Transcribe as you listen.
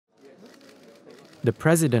The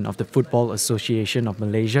president of the Football Association of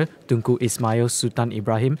Malaysia, Tunku Ismail Sultan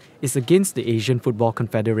Ibrahim, is against the Asian Football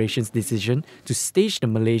Confederation's decision to stage the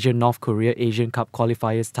Malaysia-North Korea Asian Cup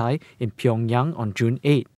qualifiers tie in Pyongyang on June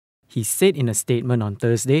 8. He said in a statement on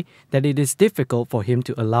Thursday that it is difficult for him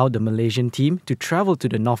to allow the Malaysian team to travel to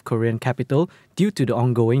the North Korean capital due to the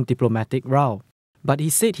ongoing diplomatic row. But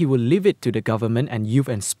he said he will leave it to the government and Youth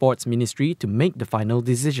and Sports Ministry to make the final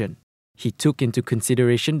decision. He took into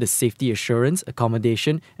consideration the safety assurance,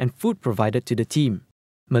 accommodation, and food provided to the team.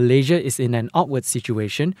 Malaysia is in an awkward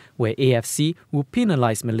situation where AFC will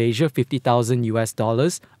penalize Malaysia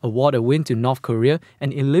 $50,000, award a win to North Korea,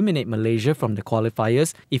 and eliminate Malaysia from the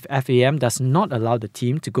qualifiers if FAM does not allow the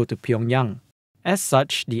team to go to Pyongyang. As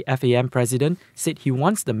such, the FAM president said he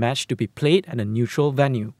wants the match to be played at a neutral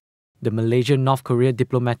venue. The Malaysia-North Korea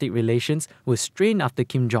diplomatic relations were strained after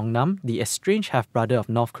Kim Jong-nam, the estranged half-brother of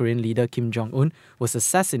North Korean leader Kim Jong-un, was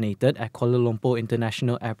assassinated at Kuala Lumpur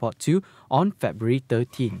International Airport 2 on February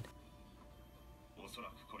 13.